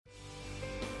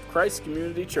Christ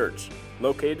Community Church,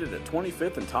 located at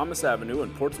 25th and Thomas Avenue in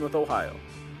Portsmouth, Ohio.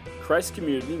 Christ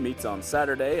Community meets on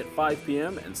Saturday at 5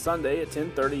 p.m. and Sunday at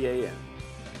 10:30 a.m.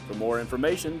 For more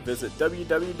information, visit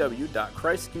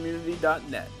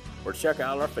www.christcommunity.net or check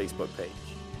out our Facebook page.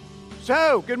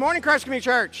 So, good morning, Christ Community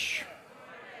Church.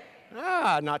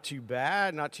 Not too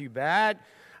bad, not too bad.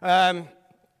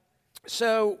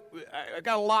 So, I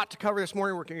got a lot to cover this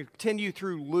morning. We're going to continue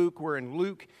through Luke. We're in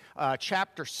Luke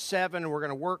chapter 7. We're going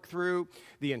to work through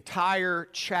the entire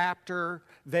chapter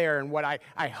there. And what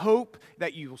I hope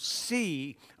that you'll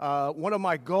see, one of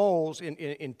my goals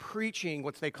in preaching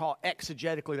what they call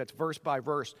exegetically, that's verse by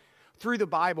verse, through the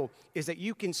Bible, is that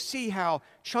you can see how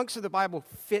chunks of the Bible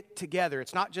fit together.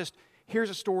 It's not just here's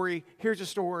a story, here's a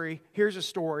story, here's a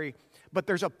story, but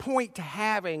there's a point to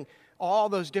having all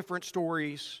those different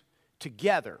stories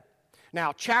together.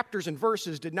 Now, chapters and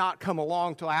verses did not come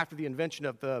along till after the invention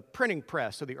of the printing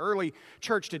press. So the early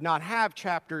church did not have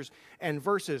chapters and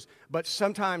verses, but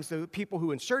sometimes the people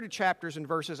who inserted chapters and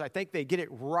verses, I think they get it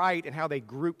right in how they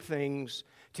group things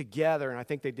together, and I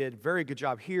think they did a very good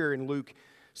job here in Luke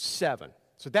 7.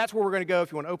 So that's where we're going to go.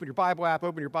 If you want to open your Bible app,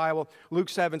 open your Bible. Luke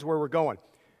 7 is where we're going.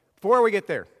 Before we get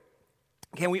there,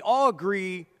 can we all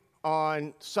agree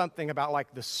on something about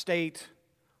like the state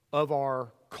of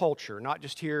our culture, not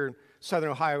just here in Southern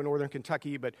Ohio, Northern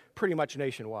Kentucky, but pretty much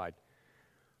nationwide?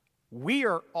 We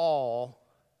are all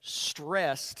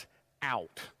stressed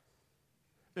out.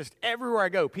 Just everywhere I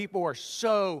go, people are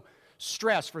so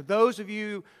stressed. For those of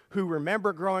you who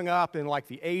remember growing up in like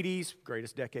the 80s,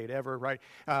 greatest decade ever, right?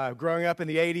 Growing up in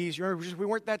the 80s, you remember we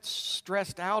weren't that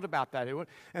stressed out about that.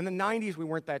 In the 90s, we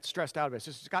weren't that stressed out about it.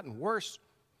 It's just gotten worse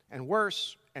and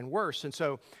worse and worse. And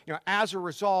so, as a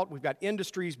result, we've got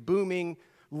industries booming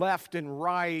left and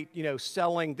right,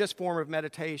 selling this form of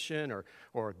meditation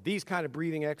or these kind of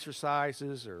breathing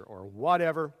exercises or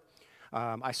whatever.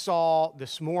 I saw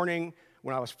this morning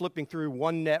when I was flipping through,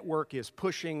 one network is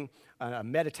pushing a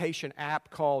meditation app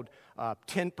called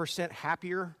 10%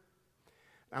 Happier.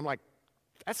 I'm like,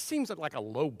 that seems like a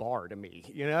low bar to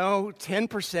me,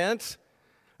 10%?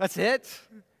 That's it?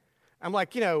 I'm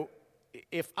like,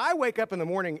 if I wake up in the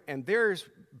morning and there's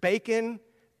bacon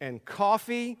and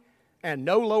coffee and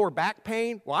no lower back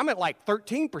pain, well, I'm at like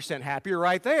 13% happier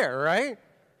right there, right?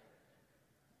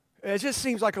 It just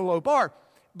seems like a low bar.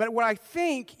 But what I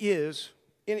think is,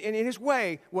 in his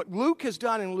way, what Luke has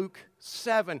done in Luke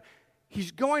 7,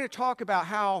 he's going to talk about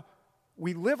how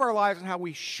we live our lives and how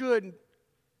we should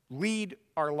lead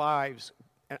our lives.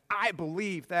 And I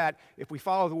believe that if we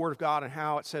follow the Word of God and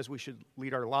how it says we should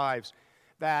lead our lives,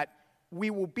 that we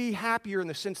will be happier in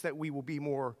the sense that we will be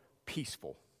more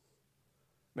peaceful.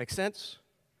 Make sense?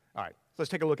 All right, let's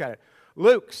take a look at it.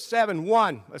 Luke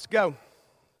 7:1, let's go.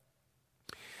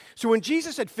 So when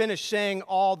Jesus had finished saying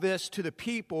all this to the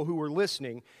people who were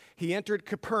listening, he entered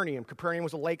Capernaum. Capernaum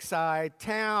was a lakeside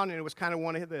town, and it was kind of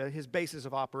one of his bases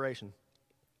of operation.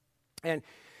 And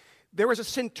there was a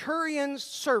centurion's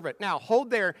servant. Now, hold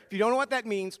there. If you don't know what that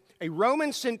means, a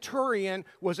Roman centurion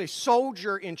was a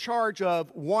soldier in charge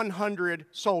of 100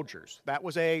 soldiers. That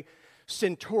was a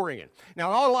centurion. Now,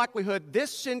 in all likelihood,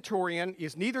 this centurion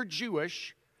is neither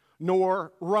Jewish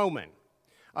nor Roman.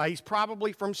 He's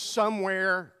probably from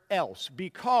somewhere else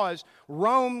because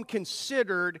Rome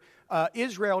considered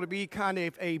Israel to be kind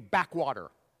of a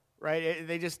backwater, right?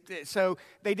 They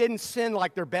didn't send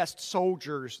like their best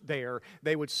soldiers there.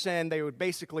 They would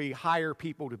basically hire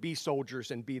people to be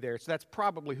soldiers and be there. So that's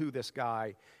probably who this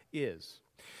guy is.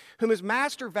 Whom his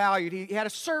master valued, he had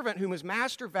a servant whom his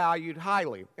master valued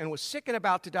highly and was sick and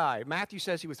about to die. Matthew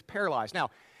says he was paralyzed. Now,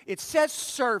 it says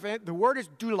servant, the word is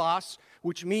doulos,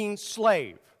 which means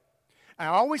slave. I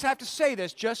always have to say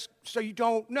this just so you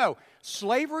don't know.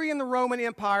 Slavery in the Roman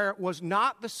Empire was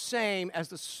not the same as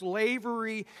the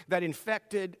slavery that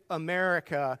infected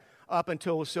America up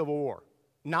until the Civil War.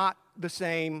 Not the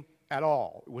same at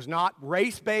all. It was not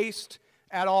race-based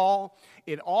at all.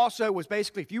 It also was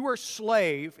basically, if you were a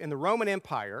slave in the Roman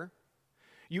Empire,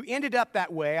 you ended up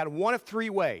that way out of one of three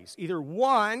ways. Either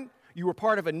one, you were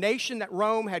part of a nation that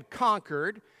Rome had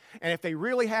conquered, and if they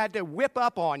really had to whip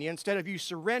up on you, instead of you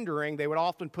surrendering, they would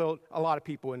often put a lot of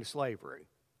people into slavery.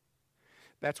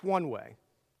 That's one way.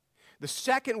 The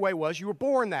second way was you were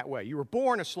born that way. You were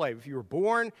born a slave. If you were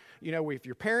born, if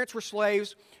your parents were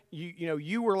slaves,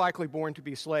 you were likely born to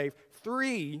be a slave.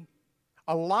 Three,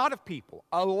 a lot of people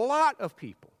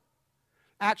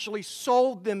actually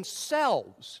sold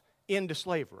themselves into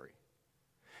slavery.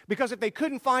 Because if they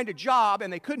couldn't find a job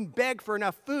and they couldn't beg for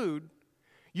enough food,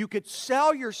 you could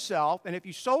sell yourself, and if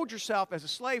you sold yourself as a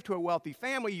slave to a wealthy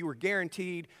family, you were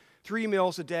guaranteed 3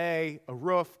 meals a day, a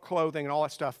roof, clothing, and all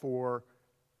that stuff for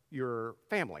your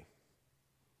family.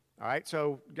 All right,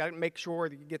 so you got to make sure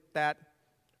that you get that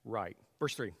right.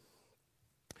 Verse 3.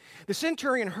 The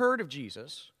centurion heard of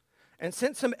Jesus and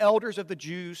sent some elders of the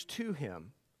Jews to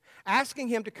him, asking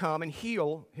him to come and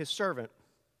heal his servant.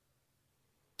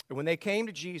 And when they came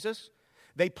to Jesus,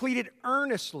 they pleaded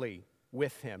earnestly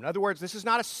with him. In other words, this is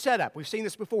not a setup. We've seen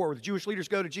this before, where the Jewish leaders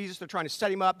go to Jesus, they're trying to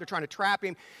set him up, they're trying to trap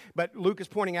him, but Luke is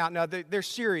pointing out, no, they're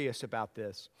serious about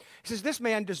this. He says, this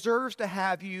man deserves to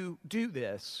have you do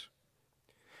this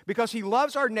because he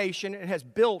loves our nation and has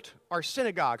built our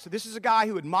synagogue. So this is a guy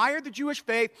who admired the Jewish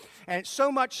faith, and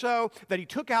so much so that he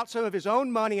took out some of his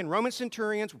own money, and Roman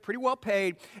centurions were pretty well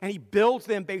paid, and he builds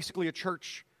them basically a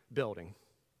church building.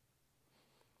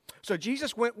 So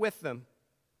Jesus went with them.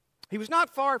 He was not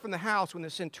far from the house when the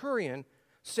centurion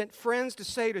sent friends to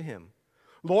say to him,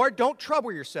 Lord, don't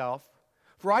trouble yourself,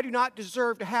 for I do not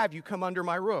deserve to have you come under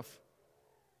my roof.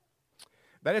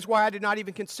 That is why I did not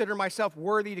even consider myself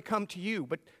worthy to come to you,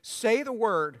 but say the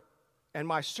word, and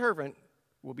my servant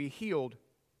will be healed.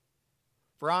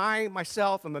 For I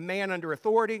myself am a man under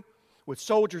authority, with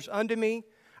soldiers under me.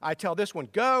 I tell this one,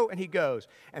 go, and he goes.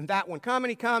 And that one, come, and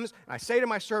he comes. And I say to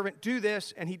my servant, do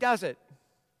this, and he does it.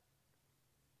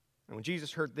 And when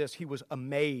Jesus heard this, he was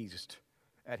amazed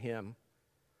at him.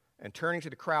 And turning to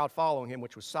the crowd following him,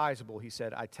 which was sizable, he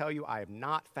said, I tell you, I have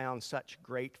not found such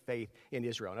great faith in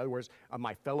Israel. In other words, of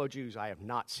my fellow Jews, I have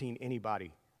not seen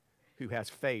anybody who has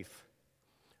faith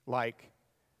like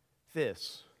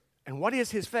this. And what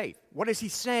is his faith? What is he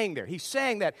saying there? He's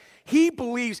saying that he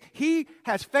believes, he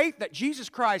has faith that Jesus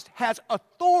Christ has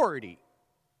authority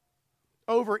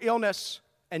over illness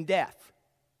and death.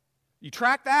 You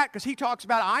track that? Because he talks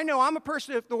about, I know I'm a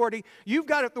person of authority, you've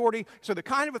got authority. So the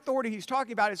kind of authority he's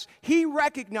talking about is he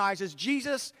recognizes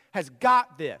Jesus has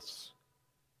got this.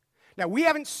 Now, we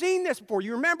haven't seen this before.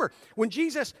 You remember, when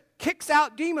Jesus kicks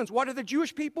out demons, what do the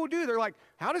Jewish people do? They're like,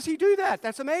 how does he do that?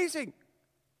 That's amazing.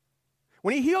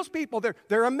 When he heals people,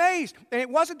 they're amazed. And it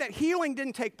wasn't that healing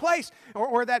didn't take place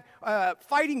or that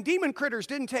fighting demon critters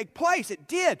didn't take place. It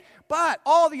did. But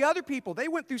all the other people, they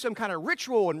went through some kind of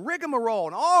ritual and rigmarole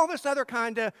and all this other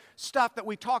kind of stuff that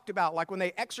we talked about. Like when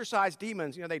they exorcise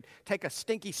demons, they'd take a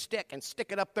stinky stick and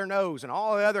stick it up their nose and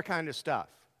all the other kind of stuff.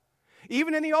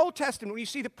 Even in the Old Testament, when you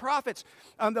see the prophets,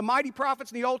 the mighty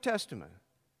prophets in the Old Testament,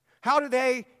 how do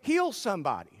they heal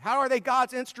somebody? How are they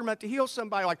God's instrument to heal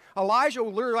somebody? Like Elijah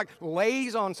literally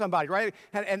lays on somebody, right?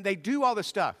 And they do all this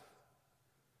stuff.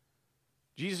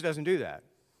 Jesus doesn't do that.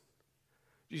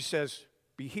 Jesus says,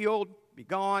 be healed, be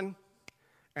gone,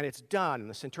 and it's done. And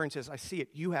the centurion says, I see it.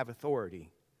 You have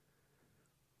authority.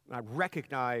 And I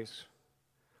recognize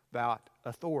that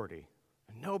authority.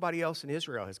 And nobody else in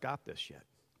Israel has got this yet.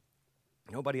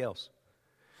 Nobody else.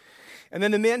 And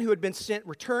then the men who had been sent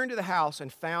returned to the house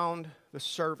and found the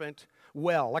servant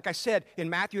well. Like I said, in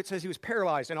Matthew it says he was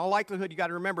paralyzed. In all likelihood, you got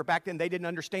to remember, back then they didn't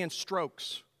understand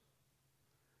strokes.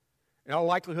 In all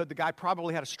likelihood, the guy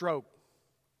probably had a stroke.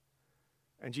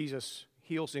 And Jesus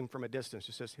heals him from a distance.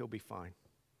 He says he'll be fine.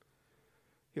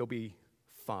 He'll be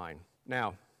fine.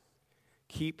 Now,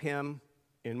 keep him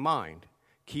in mind.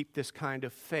 Keep this kind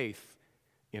of faith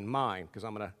in mind, because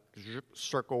I'm going to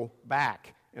circle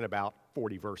back in about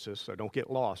 40 verses, so don't get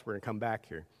lost. We're going to come back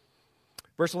here.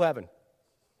 Verse 11.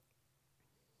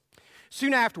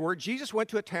 Soon afterward, Jesus went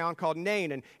to a town called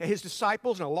Nain, and his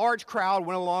disciples and a large crowd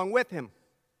went along with him.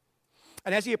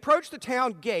 And as he approached the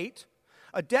town gate,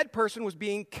 a dead person was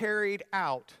being carried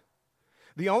out,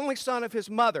 the only son of his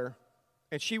mother,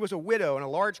 and she was a widow, and a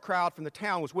large crowd from the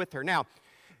town was with her. Now,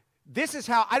 this is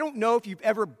how, I don't know if you've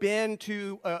ever been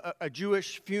to a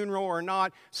Jewish funeral or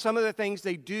not. Some of the things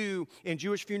they do in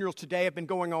Jewish funerals today have been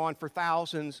going on for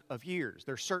thousands of years.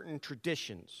 There are certain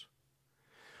traditions.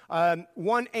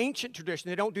 One ancient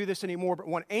tradition, they don't do this anymore, but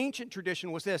one ancient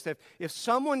tradition was this: if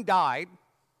someone died,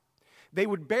 they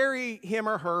would bury him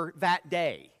or her that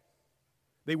day.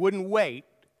 They wouldn't wait,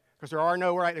 because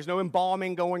there's no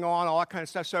embalming going on, all that kind of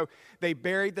stuff. So they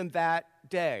buried them that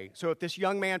day. So if this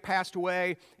young man passed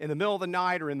away in the middle of the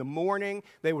night or in the morning,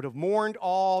 they would have mourned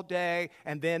all day,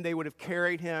 and then they would have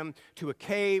carried him to a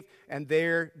cave, and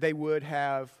there they would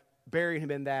have buried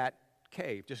him in that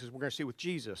cave, just as we're going to see with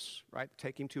Jesus, right?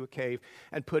 Take him to a cave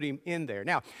and put him in there.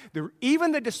 Now,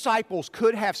 even the disciples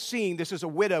could have seen this as a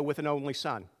widow with an only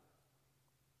son.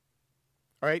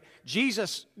 All right?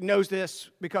 Jesus knows this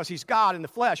because he's God in the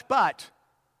flesh, but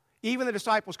even the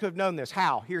disciples could have known this.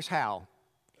 How? Here's how.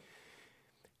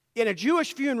 In a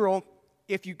Jewish funeral,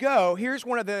 if you go, here's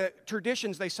one of the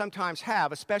traditions they sometimes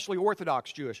have, especially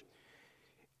Orthodox Jewish.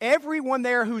 Everyone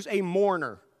there who's a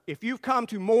mourner if you've come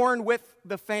to mourn with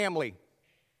the family,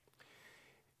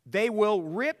 they will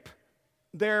rip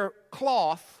their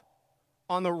cloth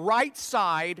on the right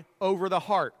side over the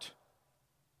heart.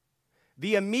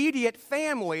 The immediate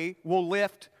family will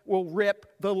rip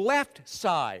the left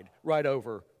side right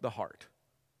over the heart.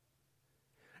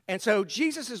 And so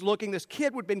Jesus is looking, this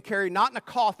kid would have been carried not in a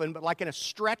coffin, but like in a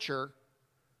stretcher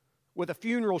with a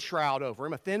funeral shroud over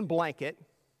him, a thin blanket.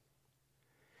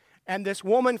 And this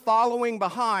woman following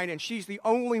behind, and she's the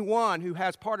only one who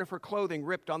has part of her clothing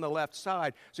ripped on the left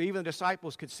side. So even the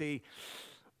disciples could see,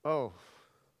 oh,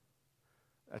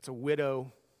 that's a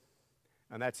widow,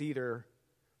 and that's either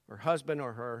her husband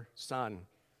or her son.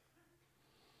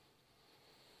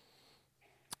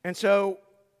 And so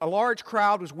a large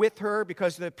crowd was with her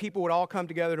because the people would all come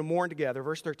together to mourn together.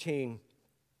 Verse 13.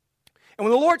 And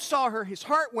when the Lord saw her, his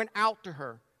heart went out to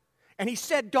her. And he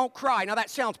said, don't cry. Now that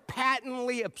sounds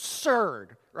patently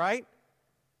absurd, right?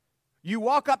 You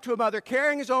walk up to a mother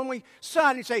carrying his only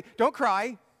son and you say, don't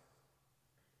cry.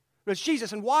 But it's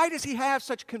Jesus. And why does he have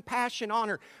such compassion on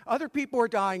her? Other people are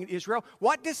dying in Israel.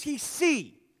 What does he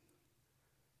see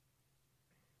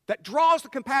that draws the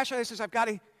compassion and says, I've got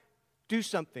to do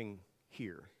something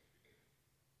here?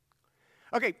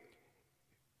 Okay,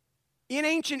 in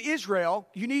ancient Israel,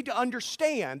 you need to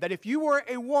understand that if you were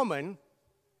a woman,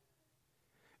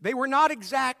 they were not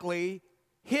exactly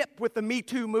hip with the Me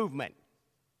Too movement.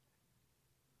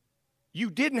 You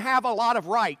didn't have a lot of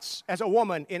rights as a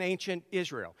woman in ancient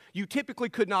Israel. You typically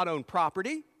could not own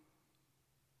property.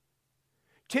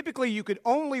 Typically, you could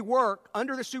only work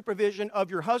under the supervision of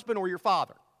your husband or your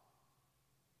father.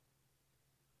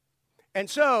 And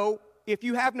so, if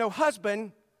you have no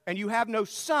husband and you have no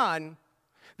son,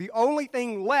 the only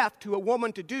thing left to a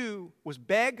woman to do was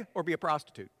beg or be a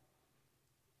prostitute.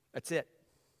 That's it.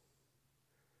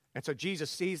 And so Jesus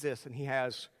sees this and he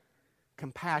has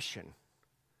compassion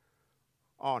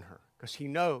on her because he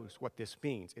knows what this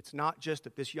means. It's not just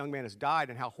that this young man has died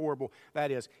and how horrible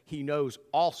that is. He knows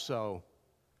also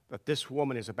that this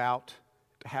woman is about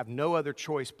to have no other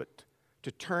choice but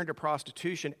to turn to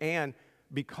prostitution, and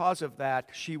because of that,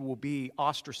 she will be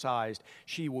ostracized.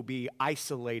 She will be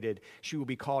isolated. She will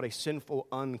be called a sinful,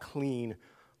 unclean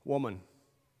woman.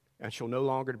 And she'll no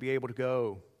longer be able to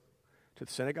go to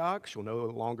the synagogue. She'll no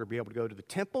longer be able to go to the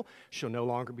temple. She'll no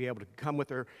longer be able to come with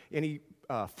her any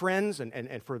friends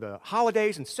and for the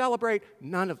holidays and celebrate.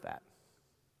 None of that.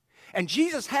 And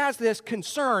Jesus has this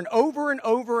concern over and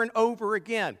over and over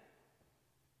again.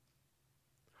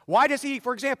 Why does he,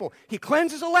 for example, he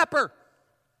cleanses a leper.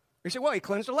 You say, well, he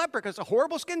cleansed a leper because it's a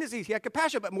horrible skin disease. He had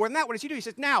compassion. But more than that, what does he do? He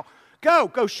says, now,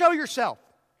 go show yourself.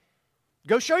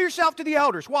 Go show yourself to the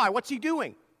elders. Why? What's he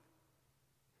doing?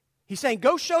 He's saying,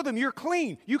 go show them you're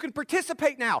clean. You can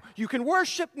participate now. You can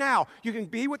worship now. You can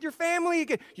be with your family.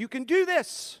 You can do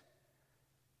this.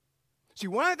 See,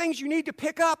 one of the things you need to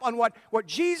pick up on what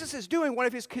Jesus is doing, one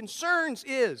of his concerns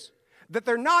is that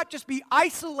there not just be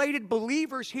isolated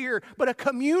believers here, but a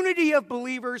community of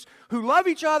believers who love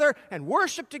each other and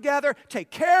worship together,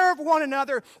 take care of one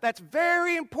another. That's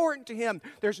very important to him.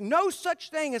 There's no such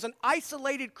thing as an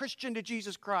isolated Christian to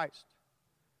Jesus Christ.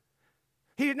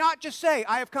 He did not just say,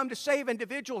 I have come to save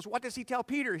individuals. What does he tell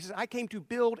Peter? He says, I came to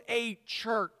build a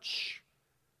church.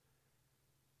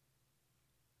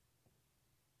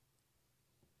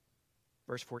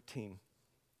 Verse 14.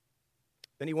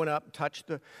 Then he went up and touched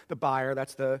the bier.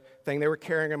 That's the thing they were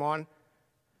carrying him on.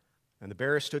 And the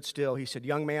bearer stood still. He said,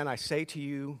 young man, I say to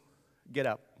you, get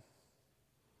up.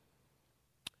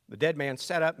 The dead man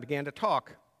sat up and began to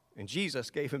talk, and Jesus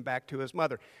gave him back to his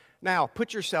mother. Now,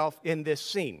 put yourself in this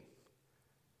scene.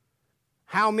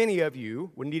 How many of you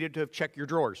would needed to have checked your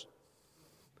drawers?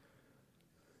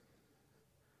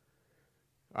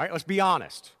 All right, let's be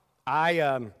honest.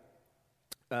 When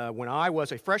I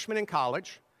was a freshman in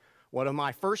college, one of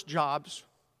my first jobs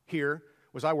here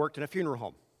was I worked in a funeral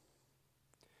home.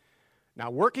 Now,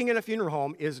 working in a funeral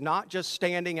home is not just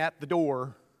standing at the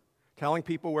door telling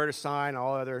people where to sign,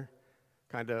 all other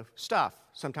kind of stuff.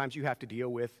 Sometimes you have to deal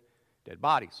with dead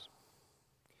bodies.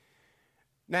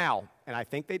 Now, and I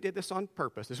think they did this on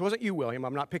purpose. This wasn't you, William.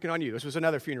 I'm not picking on you. This was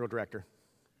another funeral director.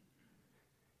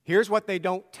 Here's what they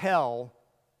don't tell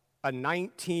a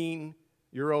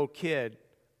 19-year-old kid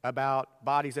about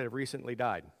bodies that have recently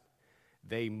died.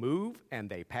 They move and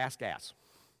they pass gas.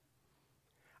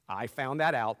 I found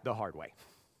that out the hard way.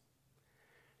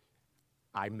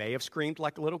 I may have screamed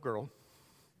like a little girl.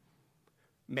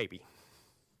 Maybe.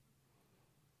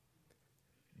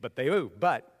 But they move.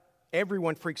 But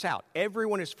everyone freaks out.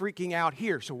 Everyone is freaking out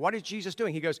here. So what is Jesus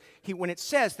doing? He goes, when it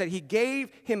says that he gave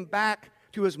him back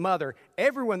to his mother,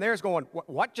 everyone there is going,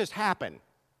 what just happened?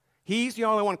 He's the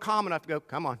only one calm enough to go,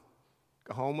 come on,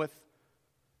 go home with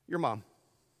your mom.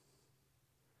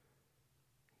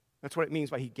 That's what it means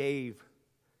by he gave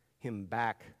him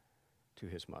back to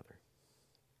his mother.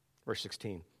 Verse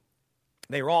 16.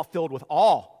 They were all filled with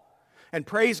awe and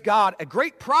praised God. A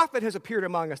great prophet has appeared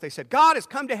among us. They said, God has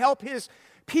come to help his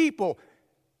people.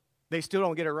 They still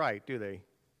don't get it right, do they?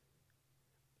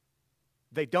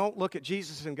 They don't look at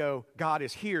Jesus and go, God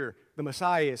is here, the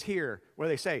Messiah is here. What do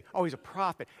they say? Oh, he's a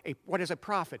prophet. What is a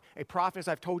prophet? A prophet, as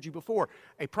I've told you before,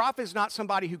 a prophet is not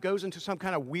somebody who goes into some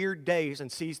kind of weird daze and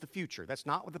sees the future. That's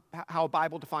not how a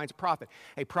Bible defines a prophet.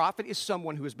 A prophet is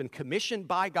someone who has been commissioned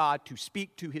by God to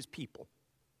speak to his people.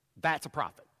 That's a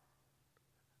prophet.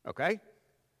 Okay?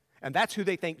 And that's who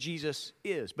they think Jesus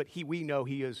is. But we know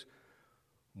he is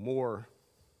more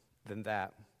than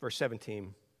that. Verse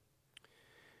 17.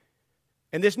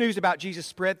 And this news about Jesus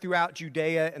spread throughout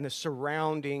Judea and the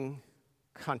surrounding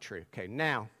country. Okay,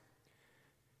 now,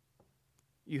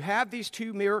 you have these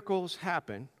two miracles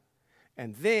happen,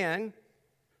 and then,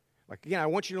 again, I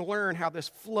want you to learn how this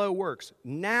flow works.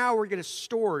 Now we're getting a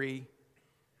story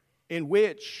in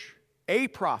which a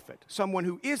prophet, someone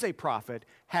who is a prophet,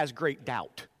 has great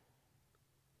doubt.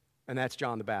 And that's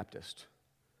John the Baptist.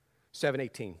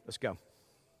 7:18, let's go.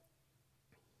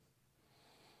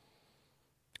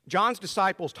 John's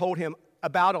disciples told him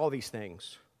about all these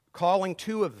things, calling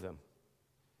two of them.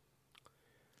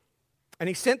 And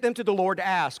he sent them to the Lord to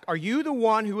ask, are you the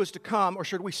one who is to come, or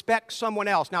should we expect someone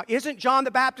else? Now, isn't John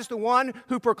the Baptist the one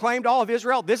who proclaimed all of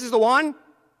Israel, this is the one?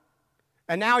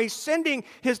 And now he's sending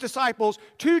his disciples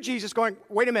to Jesus going,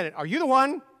 wait a minute, are you the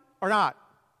one or not?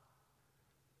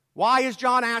 Why is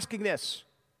John asking this?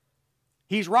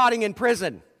 He's rotting in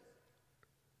prison.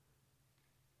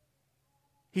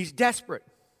 He's desperate.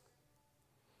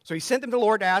 So he sent them to the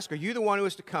Lord to ask, are you the one who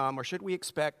is to come, or should we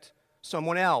expect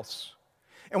someone else?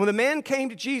 And when the men came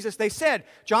to Jesus, they said,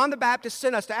 John the Baptist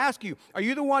sent us to ask you, are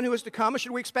you the one who is to come, or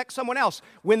should we expect someone else?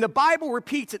 When the Bible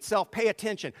repeats itself, pay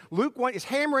attention. Luke is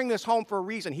hammering this home for a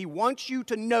reason. He wants you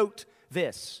to note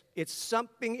this. It's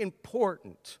something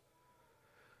important.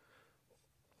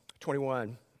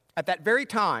 21. At that very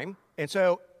time, and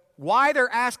so why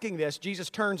they're asking this,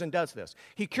 Jesus turns and does this.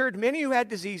 He cured many who had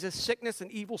diseases, sickness, and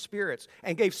evil spirits,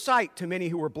 and gave sight to many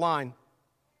who were blind.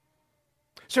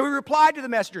 So he replied to the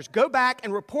messengers, go back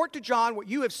and report to John what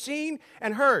you have seen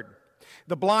and heard.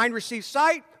 The blind receive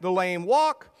sight, the lame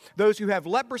walk, those who have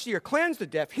leprosy are cleansed, the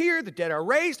deaf hear, the dead are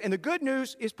raised, and the good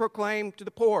news is proclaimed to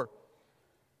the poor.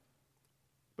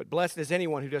 But blessed is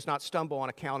anyone who does not stumble on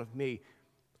account of me.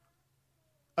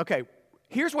 Okay,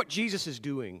 here's what Jesus is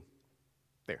doing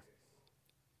there.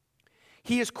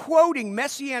 He is quoting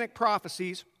messianic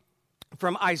prophecies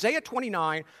from Isaiah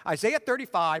 29, Isaiah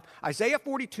 35, Isaiah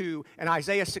 42, and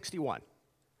Isaiah 61.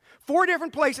 4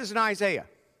 different places in Isaiah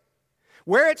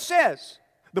where it says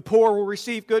the poor will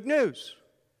receive good news,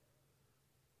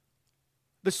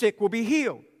 the sick will be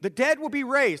healed, the dead will be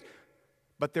raised.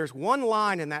 But there's one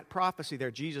line in that prophecy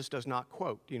there Jesus does not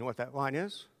quote. Do you know what that line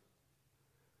is?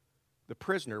 The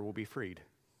prisoner will be freed.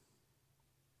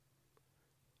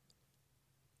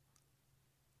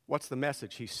 What's the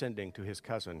message he's sending to his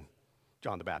cousin,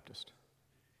 John the Baptist?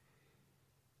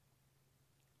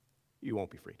 You won't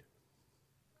be freed.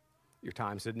 Your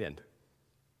time's at an end.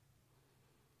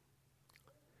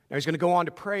 Now he's going to go on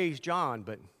to praise John,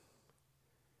 but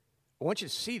I want you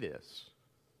to see this.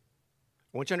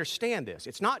 I want you to understand this.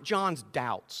 It's not John's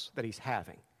doubts that he's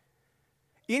having.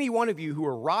 Any one of you who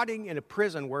are rotting in a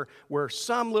prison where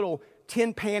some little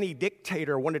tin-panny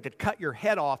dictator wanted to cut your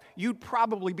head off, you'd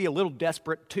probably be a little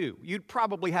desperate too. You'd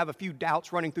probably have a few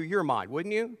doubts running through your mind,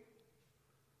 wouldn't you?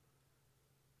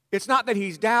 It's not that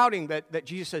he's doubting that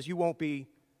Jesus says you won't be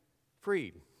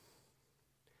freed.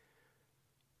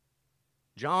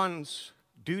 John's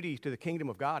duty to the kingdom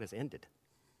of God has ended.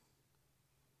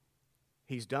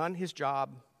 He's done his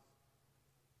job,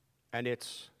 and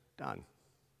it's done.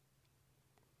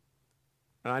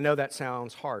 And I know that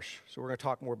sounds harsh, so we're going to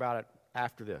talk more about it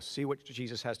after this. See what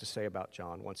Jesus has to say about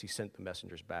John once he sent the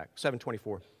messengers back.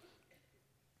 7:24.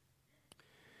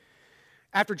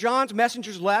 After John's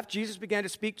messengers left, Jesus began to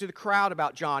speak to the crowd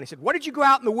about John. He said, what did you go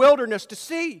out in the wilderness to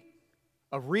see?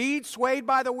 A reed swayed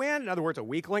by the wind? In other words, a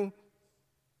weakling?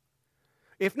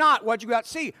 If not, what did you go out to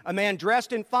see? A man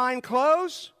dressed in fine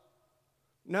clothes?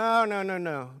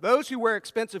 No. Those who wear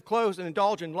expensive clothes and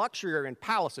indulge in luxury are in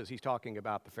palaces. He's talking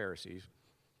about the Pharisees.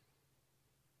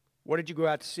 What did you go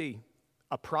out to see?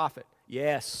 A prophet.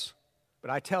 Yes,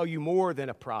 but I tell you more than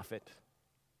a prophet.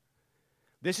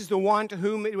 This is the one to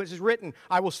whom it was written,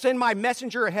 I will send my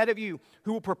messenger ahead of you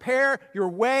who will prepare your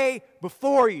way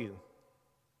before you.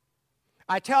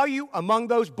 I tell you, among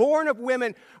those born of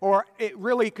women, or it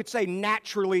really could say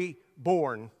naturally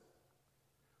born,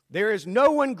 there is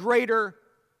no one greater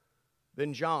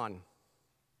than John.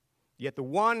 Yet the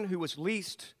one who was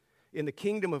least in the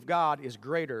kingdom of God is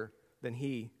greater than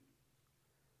he.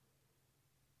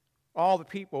 All the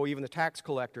people, even the tax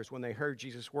collectors, when they heard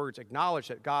Jesus' words, acknowledged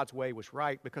that God's way was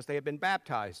right because they had been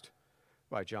baptized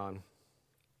by John.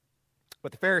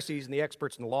 But the Pharisees and the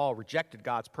experts in the law rejected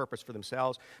God's purpose for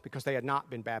themselves because they had not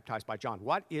been baptized by John.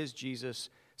 What is Jesus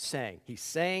saying? He's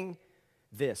saying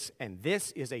this, and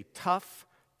this is a tough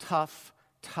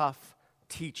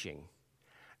teaching.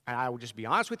 And I will just be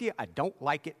honest with you, I don't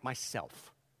like it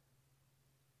myself.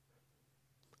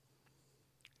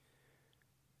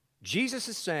 Jesus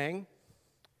is saying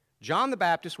John the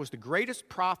Baptist was the greatest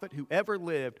prophet who ever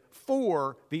lived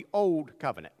for the old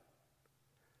covenant.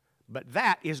 But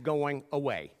that is going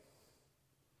away.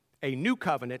 A new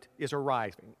covenant is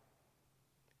arriving.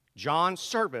 John's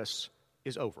service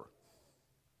is over.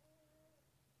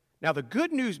 Now, the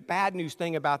good news, bad news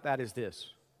thing about that is this.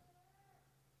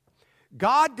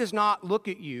 God does not look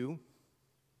at you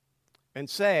and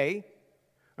say,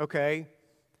 okay,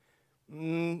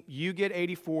 you get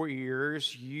 84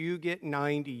 years, you get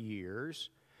 90 years,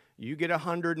 you get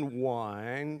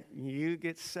 101, you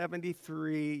get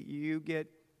 73, you get...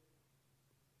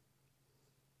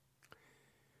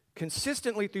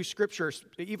 Consistently through Scripture,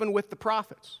 even with the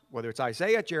prophets, whether it's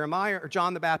Isaiah, Jeremiah, or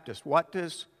John the Baptist, what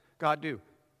does God do?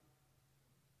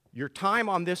 Your time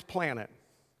on this planet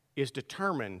is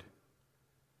determined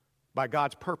by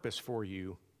God's purpose for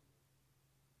you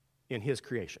in His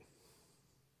creation.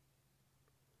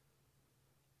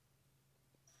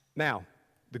 Now,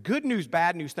 the good news,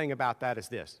 bad news thing about that is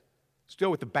this. Let's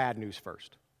deal with the bad news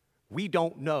first. We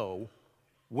don't know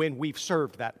when we've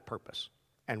served that purpose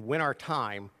and when our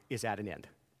time is at an end.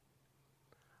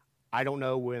 I don't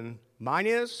know when mine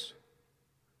is.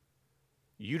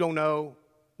 You don't know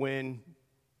when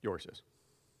yours is.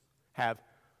 Have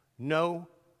no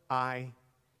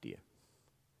idea.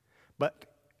 But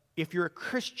if you're a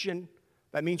Christian,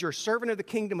 that means you're a servant of the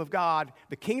kingdom of God.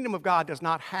 The kingdom of God does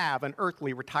not have an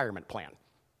earthly retirement plan.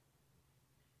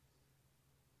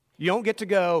 You don't get to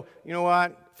go, you know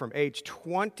what, from age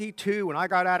 22 when I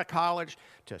got out of college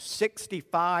to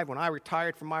 65 when I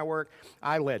retired from my work,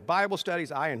 I led Bible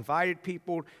studies, I invited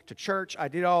people to church, I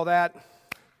did all that.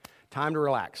 Time to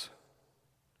relax.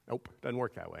 Nope, doesn't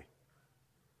work that way.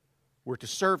 We're to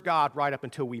serve God right up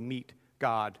until we meet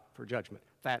God for judgment.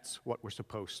 That's what we're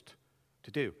supposed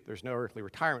to do. There's no earthly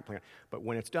retirement plan. But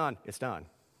when it's done, it's done.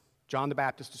 John the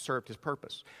Baptist has served his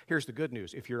purpose. Here's the good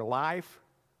news. If you're alive,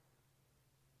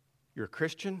 you're a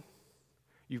Christian,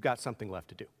 you've got something left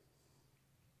to do.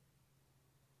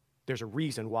 There's a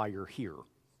reason why you're here.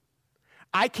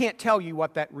 I can't tell you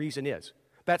what that reason is.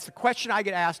 That's the question I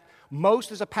get asked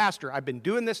most as a pastor. I've been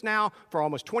doing this now for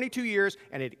almost 22 years,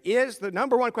 and it is the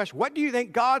number one question. What do you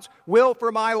think God's will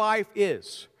for my life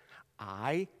is?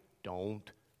 I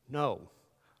don't know.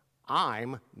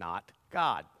 I'm not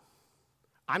God.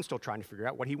 I'm still trying to figure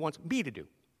out what He wants me to do.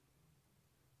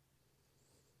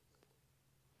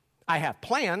 I have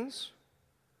plans.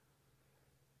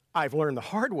 I've learned the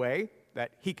hard way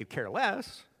that He could care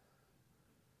less.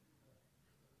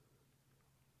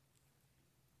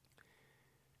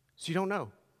 So you don't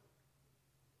know.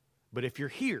 But if you're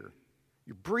here,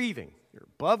 you're breathing, you're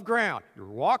above ground, you're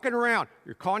walking around,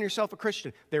 you're calling yourself a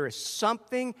Christian, there is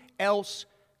something else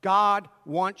God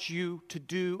wants you to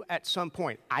do at some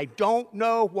point. I don't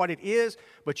know what it is,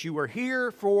 but you are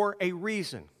here for a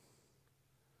reason.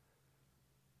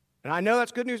 And I know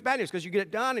that's good news, bad news, because you get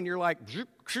it done and you're like,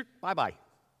 bye-bye.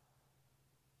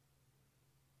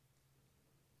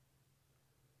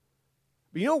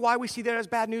 But you know why we see that as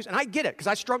bad news? And I get it, because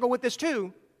I struggle with this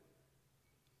too.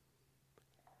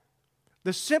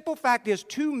 The simple fact is,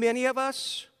 too many of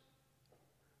us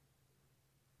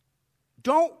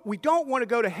don't want to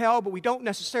go to hell, but we don't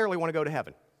necessarily want to go to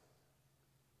heaven.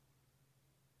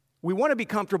 We want to be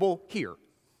comfortable here.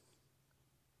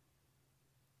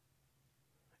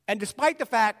 And despite the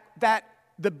fact that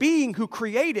the being who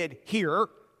created here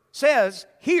says,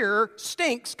 here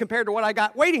stinks compared to what I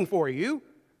got waiting for you,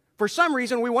 for some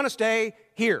reason we want to stay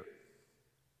here.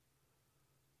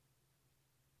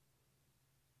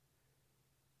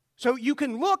 So you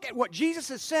can look at what Jesus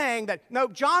is saying, that no,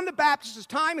 John the Baptist's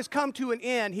time has come to an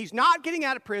end. He's not getting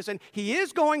out of prison. He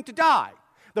is going to die.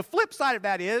 The flip side of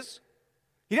that is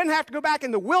he doesn't have to go back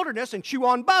in the wilderness and chew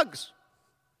on bugs.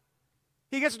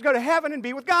 He gets to go to heaven and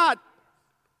be with God.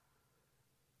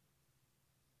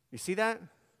 You see that?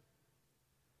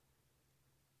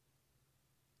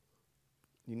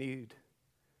 You need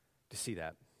to see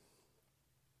that.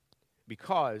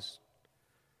 Because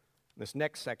this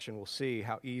next section we'll see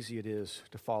how easy it is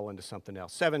to fall into something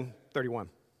else. 7:31.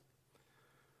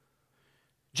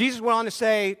 Jesus went on to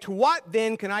say, to what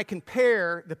then can I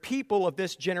compare the people of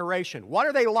this generation? What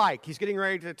are they like? He's getting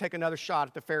ready to take another shot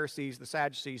at the Pharisees, the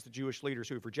Sadducees, the Jewish leaders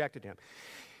who have rejected him.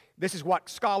 This is what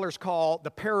scholars call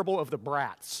the parable of the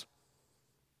brats.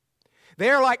 They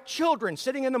are like children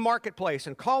sitting in the marketplace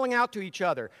and calling out to each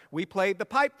other. We played the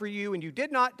pipe for you and you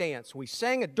did not dance. We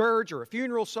sang a dirge or a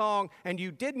funeral song and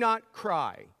you did not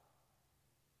cry.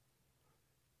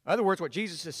 In other words, what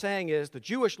Jesus is saying is the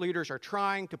Jewish leaders are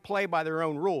trying to play by their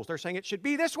own rules. They're saying it should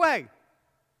be this way,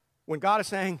 when God is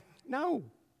saying no,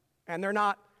 and they're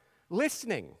not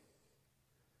listening.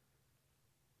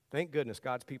 Thank goodness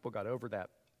God's people got over that.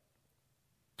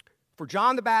 For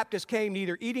John the Baptist came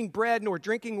neither eating bread nor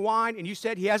drinking wine, and you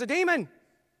said he has a demon.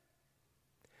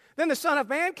 Then the Son of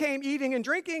Man came eating and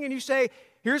drinking, and you say,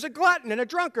 here's a glutton and a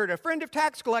drunkard, a friend of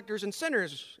tax collectors and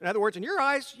sinners. In other words, in your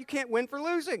eyes, you can't win for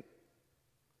losing.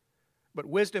 But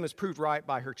wisdom is proved right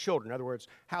by her children. In other words,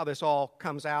 how this all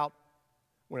comes out,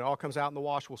 when it all comes out in the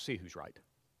wash, we'll see who's right.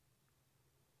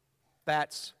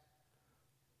 That's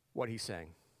what he's saying.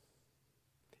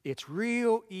 It's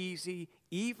real easy,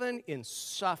 even in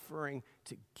suffering,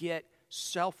 to get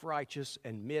self-righteous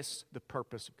and miss the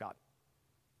purpose of God.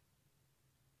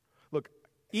 Look,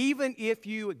 even if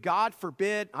you, God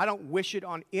forbid, I don't wish it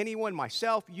on anyone,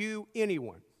 myself, you,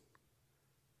 anyone.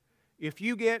 If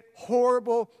you get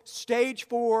horrible stage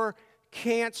 4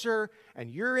 cancer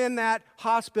and you're in that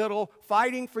hospital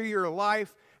fighting for your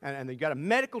life, and you've got a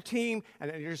medical team,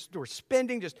 and we're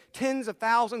spending just tens of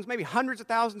thousands, maybe hundreds of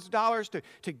thousands of dollars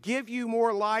to give you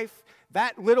more life,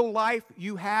 that little life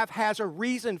you have has a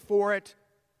reason for it.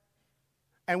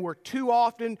 And we're too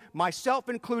often, myself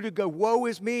included, go, woe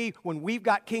is me, when we've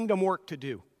got kingdom work to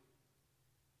do.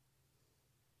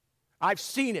 I've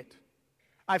seen it.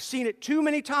 I've seen it too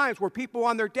many times where people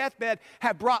on their deathbed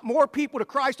have brought more people to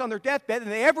Christ on their deathbed than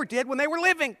they ever did when they were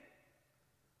living.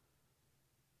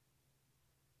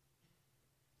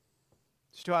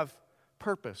 To have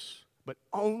purpose, but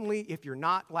only if you're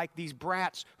not like these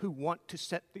brats who want to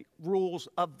set the rules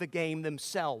of the game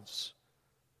themselves.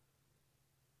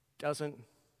 Doesn't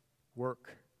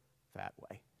work that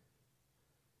way.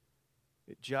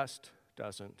 It just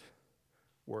doesn't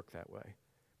work that way.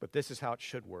 But this is how it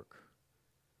should work.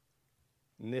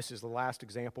 And this is the last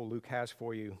example Luke has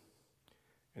for you,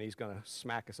 and he's going to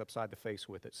smack us upside the face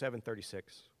with it.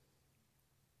 7:36.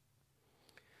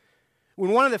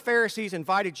 When one of the Pharisees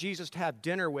invited Jesus to have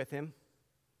dinner with him,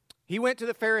 he went to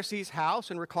the Pharisee's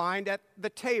house and reclined at the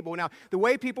table. Now, the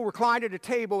way people reclined at a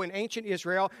table in ancient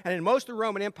Israel and in most of the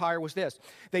Roman Empire was this.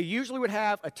 They usually would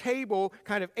have a table,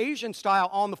 kind of Asian style,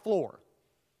 on the floor.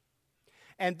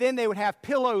 And then they would have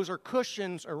pillows or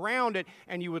cushions around it,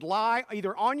 and you would lie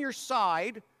either on your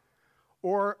side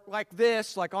or like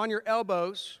this, like on your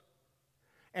elbows,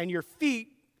 and your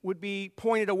feet would be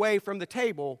pointed away from the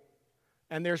table.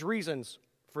 And there's reasons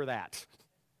for that.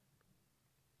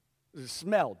 It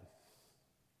smelled.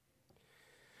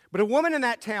 But a woman in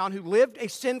that town who lived a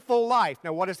sinful life.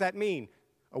 Now, what does that mean?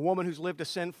 A woman who's lived a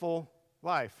sinful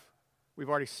life. We've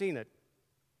already seen it.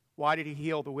 Why did he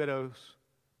heal the widows?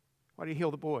 Why did he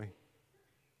heal the boy?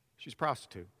 She's a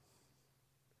prostitute.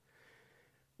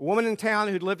 A woman in town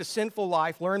who'd lived a sinful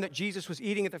life learned that Jesus was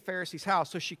eating at the Pharisee's house.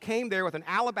 So she came there with an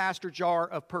alabaster jar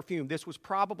of perfume. This was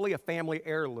probably a family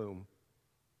heirloom.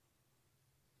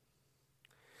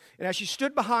 And as she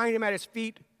stood behind him at his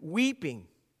feet, weeping,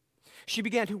 she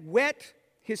began to wet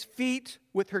his feet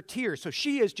with her tears. So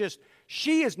she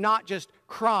is not just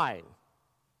crying.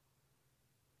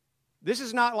 This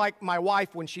is not like my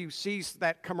wife when she sees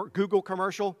that Google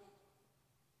commercial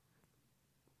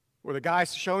where the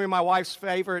guy's showing me my wife's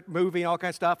favorite movie and all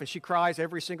kinds of stuff, and she cries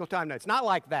every single time. No, it's not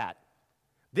like that.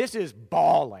 This is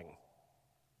bawling.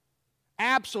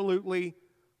 Absolutely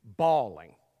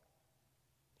bawling.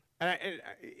 And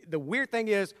the weird thing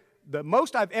is, the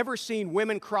most I've ever seen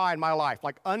women cry in my life,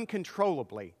 like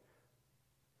uncontrollably,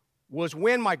 was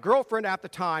when my girlfriend at the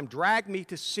time dragged me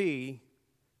to see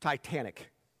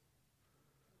Titanic.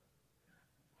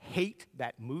 Hate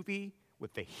that movie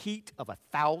with the heat of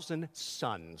 1,000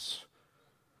 suns.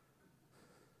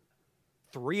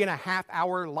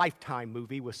 3.5-hour Lifetime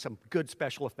movie with some good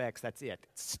special effects. That's it. It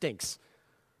stinks.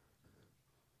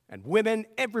 And women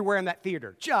everywhere in that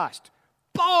theater just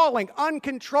bawling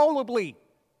uncontrollably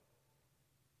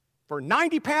for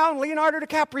 90-pound Leonardo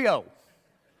DiCaprio.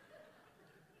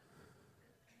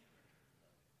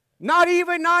 Not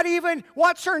even,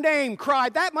 what's her name,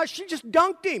 cried that much. She just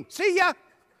dunked him. See ya.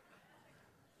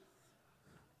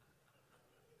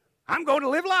 I'm going to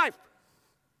live life.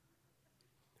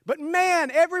 But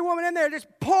man, every woman in there just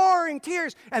pouring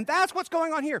tears. And that's what's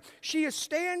going on here. She is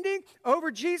standing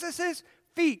over Jesus'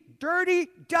 feet, dirty,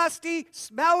 dusty,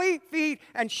 smelly feet,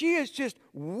 and she is just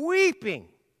weeping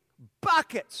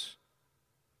buckets.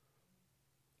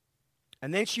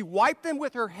 And then she wiped them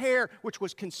with her hair, which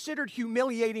was considered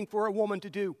humiliating for a woman to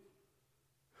do.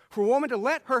 For a woman to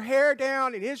let her hair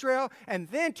down in Israel and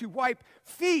then to wipe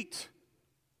feet.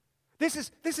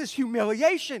 This is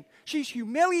humiliation. She's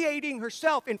humiliating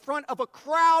herself in front of a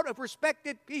crowd of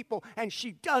respected people, and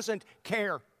she doesn't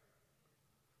care.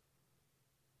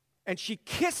 And she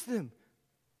kissed them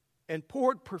and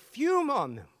poured perfume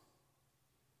on them.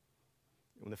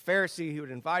 When the Pharisee who had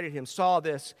invited him saw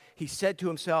this, he said to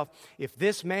himself, if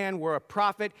this man were a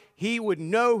prophet, he would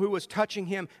know who was touching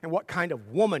him and what kind of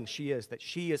woman she is, that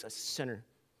she is a sinner.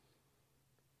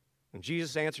 And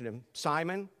Jesus answered him,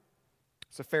 Simon,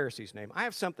 it's a Pharisee's name, I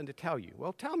have something to tell you.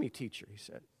 Well, tell me, teacher, he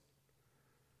said.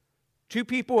 2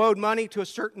 people owed money to a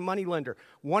certain moneylender.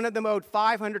 One of them owed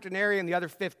 500 denarii and the other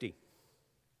 50.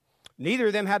 Neither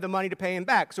of them had the money to pay him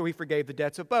back, so he forgave the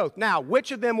debts of both. Now,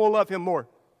 which of them will love him more?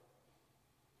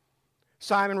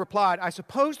 Simon replied, I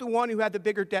suppose the one who had the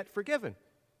bigger debt forgiven.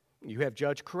 You have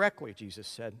judged correctly, Jesus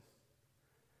said.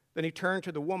 Then he turned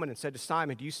to the woman and said to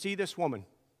Simon, do you see this woman?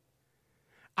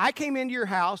 I came into your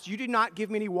house. You did not give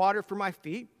me any water for my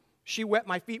feet. She wet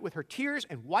my feet with her tears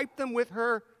and wiped them with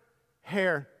her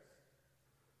hair.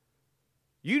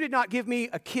 You did not give me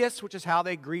a kiss, which is how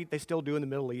they greet. They still do in the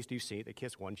Middle East. You see, they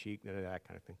kiss one cheek, that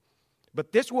kind of thing.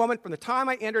 But this woman, from the time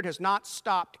I entered, has not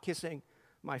stopped kissing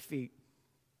my feet.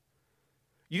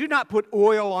 You did not put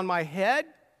oil on my head,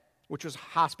 which was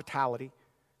hospitality.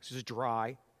 This is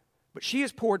dry. But she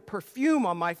has poured perfume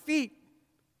on my feet.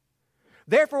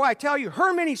 Therefore, I tell you,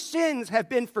 her many sins have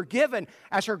been forgiven,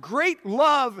 as her great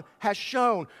love has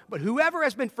shown. But whoever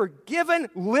has been forgiven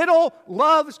little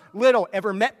loves little.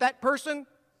 Ever met that person?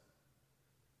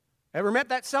 Ever met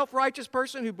that self-righteous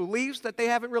person who believes that they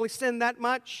haven't really sinned that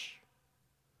much?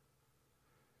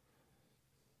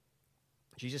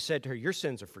 Jesus said to her, your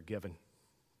sins are forgiven.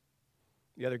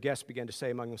 The other guests began to say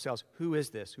among themselves, who is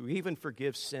this who even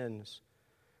forgives sins?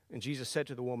 And Jesus said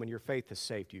to the woman, your faith has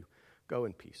saved you. Go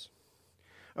in peace.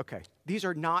 Okay, these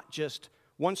are not just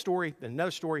one story, then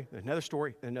another story, then another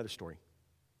story, then another story.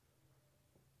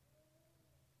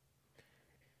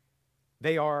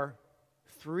 They are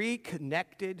 3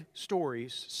 connected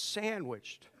stories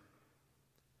sandwiched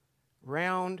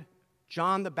around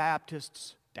John the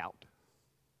Baptist's doubt.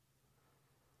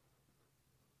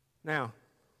 Now,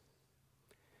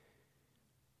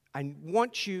 I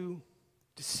want you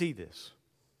to see this.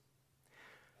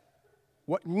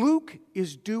 What Luke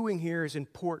is doing here is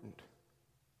important.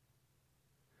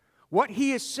 What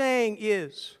he is saying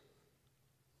is,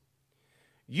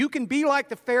 you can be like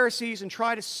the Pharisees and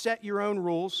try to set your own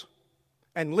rules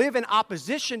and live in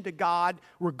opposition to God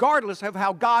regardless of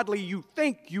how godly you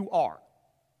think you are.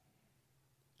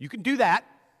 You can do that.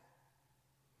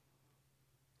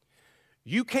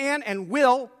 You can and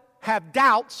will have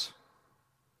doubts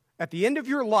at the end of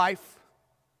your life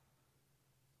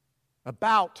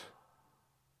about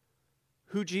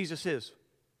who Jesus is.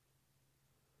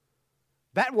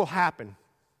 That will happen.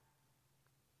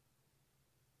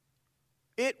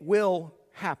 It will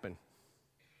happen.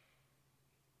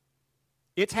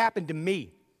 It's happened to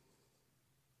me.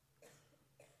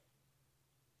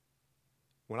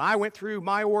 When I went through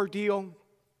my ordeal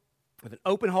with an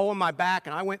open hole in my back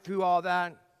and I went through all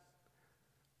that,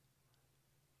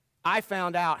 I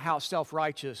found out how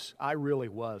self-righteous I really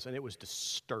was, and it was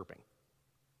disturbing.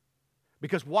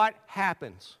 Because what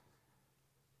happens?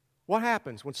 What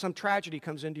happens when some tragedy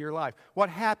comes into your life? What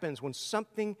happens when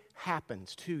something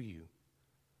happens to you?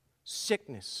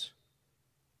 Sickness.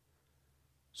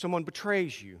 Someone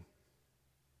betrays you.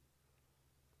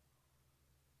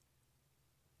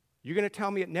 You're going to tell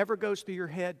me it never goes through your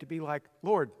head to be like,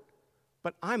 Lord,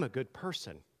 but I'm a good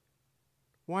person.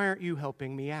 Why aren't you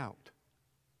helping me out?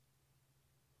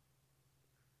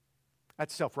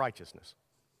 That's self-righteousness.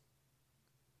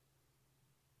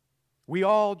 We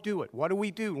all do it. What do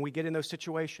we do when we get in those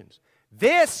situations?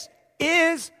 This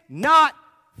is not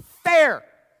fair.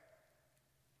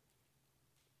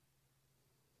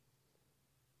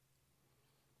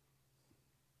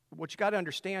 What you got to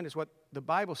understand is what the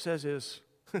Bible says is,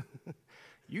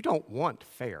 you don't want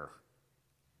fair.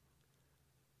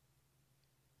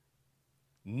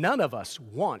 None of us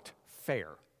want fair.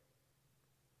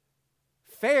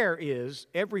 Fair is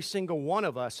every single one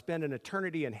of us spend an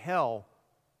eternity in hell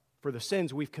for the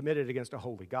sins we've committed against a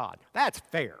holy God. That's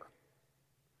fair.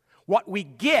 What we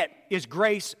get is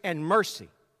grace and mercy.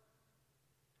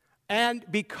 And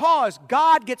because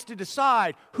God gets to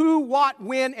decide who, what,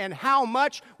 when, and how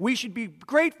much, we should be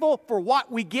grateful for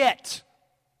what we get.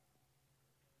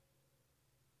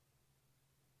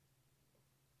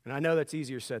 And I know that's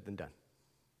easier said than done.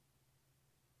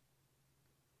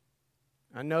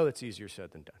 I know that's easier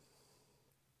said than done.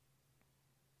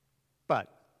 But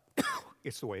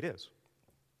it's the way it is.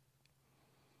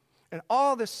 And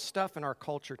all this stuff in our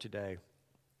culture today,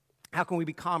 how can we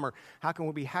be calmer? How can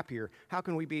we be happier? How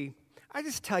can we be... I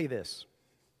just tell you this.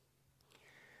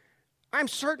 I'm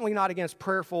certainly not against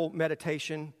prayerful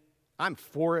meditation. I'm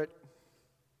for it.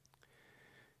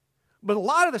 But a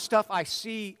lot of the stuff I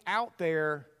see out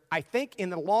there, I think in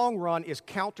the long run is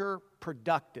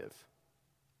counterproductive.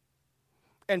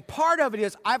 And part of it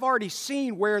is I've already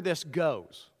seen where this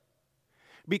goes.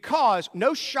 Because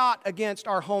no shot against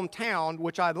our hometown,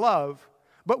 which I love,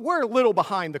 but we're a little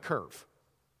behind the curve.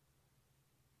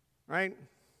 Right?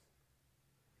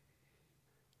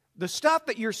 The stuff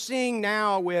that you're seeing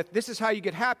now with this is how you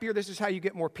get happier, this is how you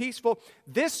get more peaceful,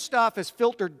 this stuff is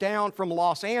filtered down from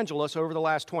Los Angeles over the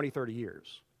last 20, 30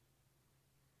 years.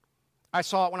 I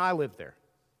saw it when I lived there.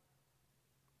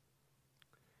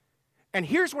 And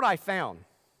here's what I found.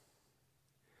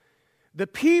 The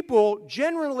people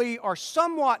generally are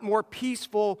somewhat more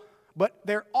peaceful, but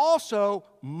they're also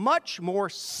much more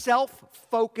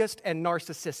self-focused and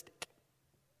narcissistic.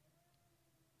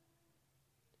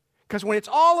 Because when it's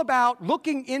all about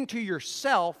looking into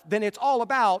yourself, then it's all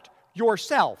about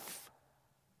yourself.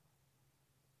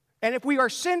 And if we are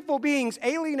sinful beings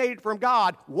alienated from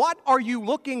God, what are you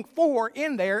looking for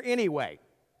in there anyway?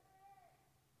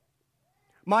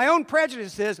 My own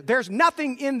prejudice is there's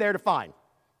nothing in there to find.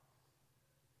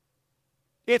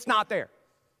 It's not there.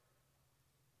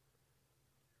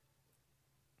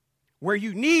 Where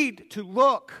you need to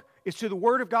look is to the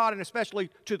Word of God and especially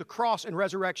to the cross and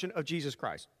resurrection of Jesus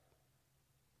Christ.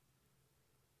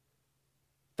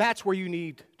 That's where you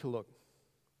need to look.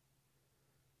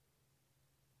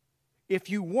 If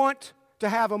you want to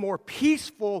have a more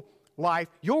peaceful life,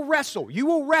 you'll wrestle. You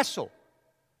will wrestle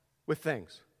with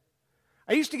things.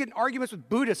 I used to get in arguments with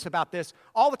Buddhists about this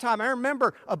all the time. I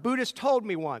remember a Buddhist told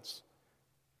me once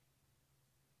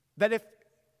that if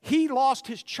he lost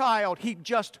his child, he'd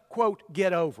just, quote,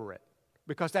 get over it,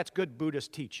 because that's good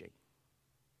Buddhist teaching.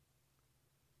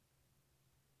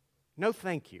 No,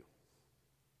 thank you.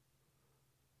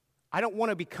 I don't want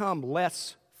to become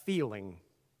less feeling.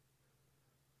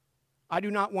 I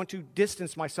do not want to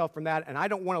distance myself from that, and I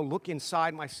don't want to look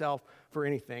inside myself for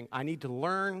anything. I need to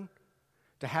learn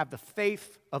to have the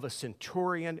faith of a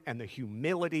centurion and the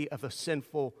humility of a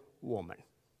sinful woman.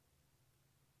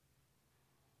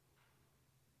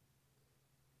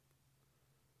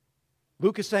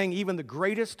 Luke is saying even the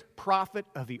greatest prophet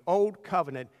of the old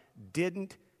covenant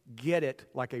didn't get it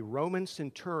like a Roman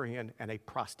centurion and a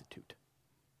prostitute.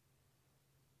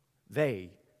 They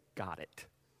got it.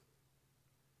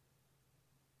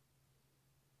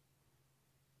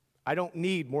 I don't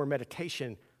need more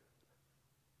meditation.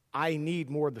 I need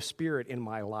more of the Spirit in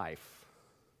my life.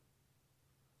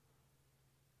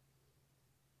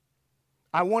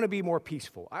 I want to be more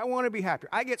peaceful. I want to be happier.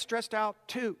 I get stressed out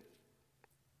too.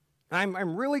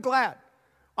 I'm really glad.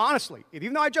 Honestly,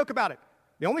 even though I joke about it,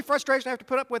 the only frustration I have to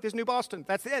put up with is New Boston.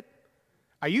 That's it.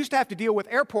 I used to have to deal with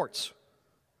airports,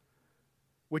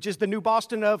 which is the New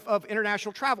Boston of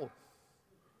international travel.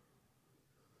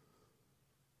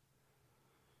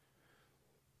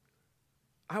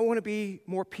 I want to be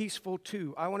more peaceful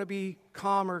too. I want to be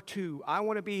calmer too. I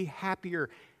want to be happier.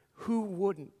 Who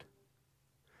wouldn't?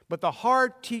 But the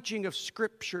hard teaching of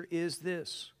Scripture is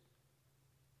this.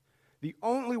 The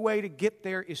only way to get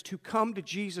there is to come to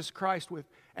Jesus Christ with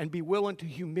and be willing to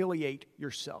humiliate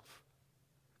yourself.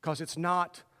 Because it's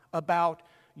not about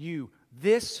you.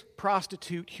 This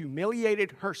prostitute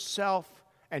humiliated herself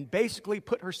and basically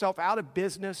put herself out of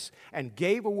business and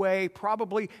gave away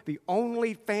probably the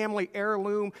only family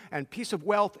heirloom and piece of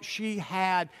wealth she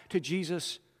had to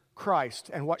Jesus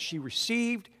Christ. And what she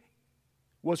received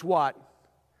was what?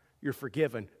 You're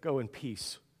forgiven. Go in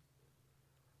peace.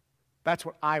 That's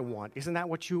what I want. Isn't that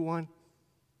what you want?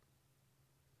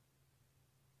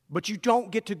 But you don't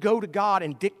get to go to God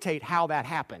and dictate how that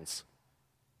happens.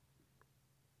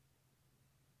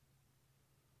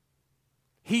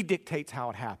 He dictates how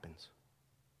it happens.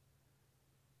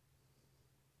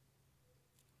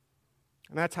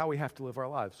 And that's how we have to live our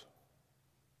lives.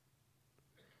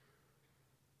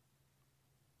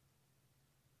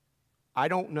 I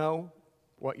don't know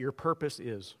what your purpose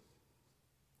is.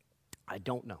 I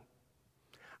don't know.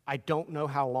 I don't know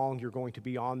how long you're going to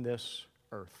be on this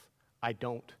earth. I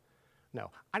don't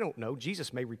know. I don't know.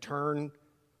 Jesus may return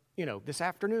this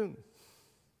afternoon?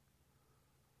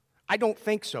 I don't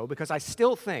think so, because I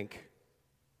still think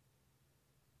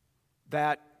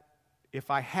that if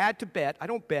I had to bet, I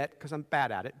don't bet because I'm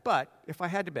bad at it, but if I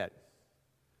had to bet,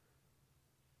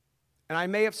 and I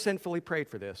may have sinfully prayed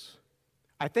for this,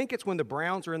 I think it's when the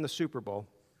Browns are in the Super Bowl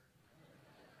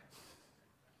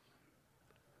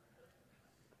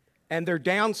and they're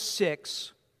down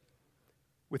 6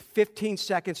 with 15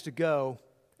 seconds to go,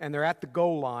 and they're at the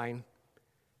goal line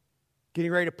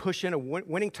getting ready to push in a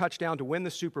winning touchdown to win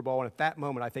the Super Bowl, and at that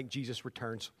moment, I think Jesus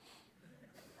returns.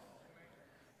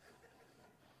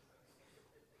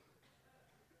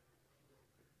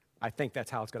 I think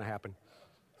that's how it's going to happen.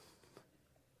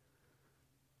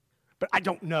 But I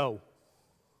don't know.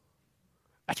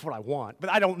 That's what I want, but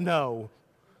I don't know.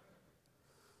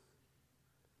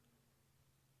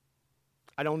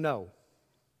 I don't know.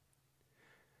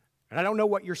 And I don't know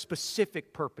what your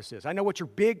specific purpose is. I know what your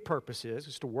big purpose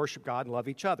is to worship God and love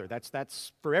each other.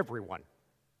 That's for everyone.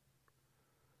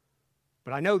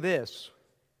 But I know this.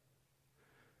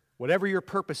 Whatever your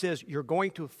purpose is, you're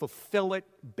going to fulfill it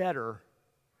better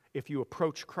if you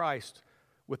approach Christ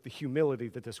with the humility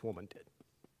that this woman did.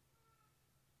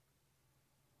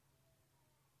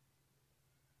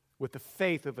 With the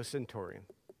faith of a centurion.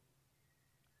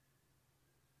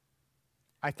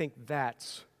 I think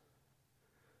that's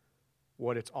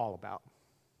what it's all about.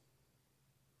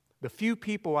 The few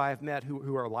people I have met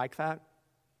who are like that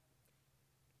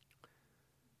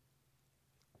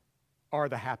are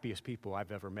the happiest people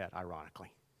I've ever met,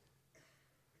 ironically.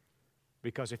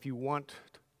 Because if you want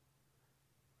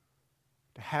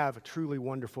to have a truly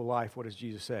wonderful life, what does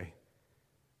Jesus say?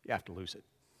 You have to lose it.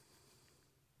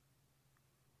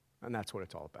 And that's what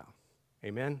it's all about.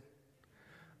 Amen?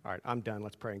 All right, I'm done.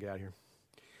 Let's pray and get out of here.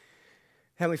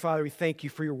 Heavenly Father, we thank you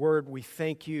for your word. We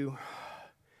thank you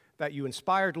that you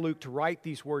inspired Luke to write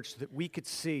these words so that we could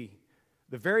see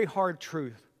the very hard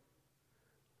truth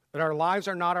that our lives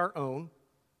are not our own.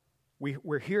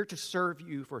 We're here to serve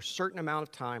you for a certain amount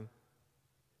of time.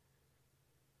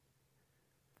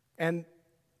 And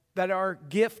that our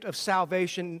gift of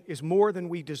salvation is more than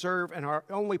we deserve, and our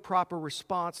only proper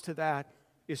response to that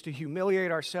is to humiliate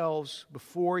ourselves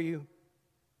before you,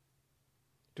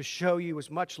 to show you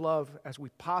as much love as we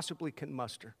possibly can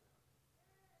muster.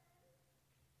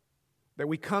 That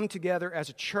we come together as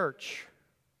a church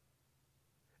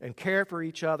and care for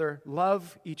each other,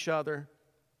 love each other,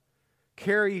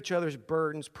 carry each other's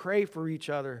burdens, pray for each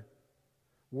other,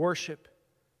 worship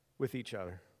with each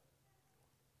other.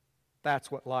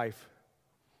 That's what life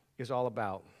is all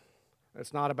about.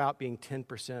 It's not about being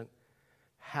 10%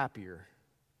 happier.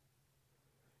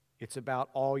 It's about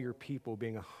all your people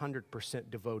being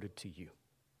 100% devoted to you.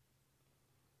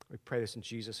 We pray this in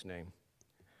Jesus' name.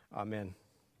 Amen.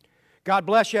 God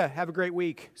bless you. Have a great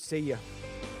week. See ya.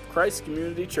 Christ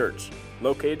Community Church,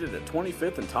 located at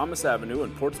 25th and Thomas Avenue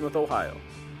in Portsmouth, Ohio.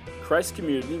 Christ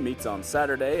Community meets on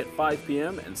Saturday at 5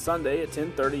 p.m. and Sunday at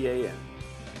 10:30 a.m.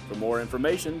 For more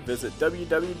information, visit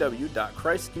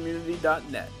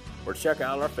www.christcommunity.net or check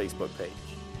out our Facebook page.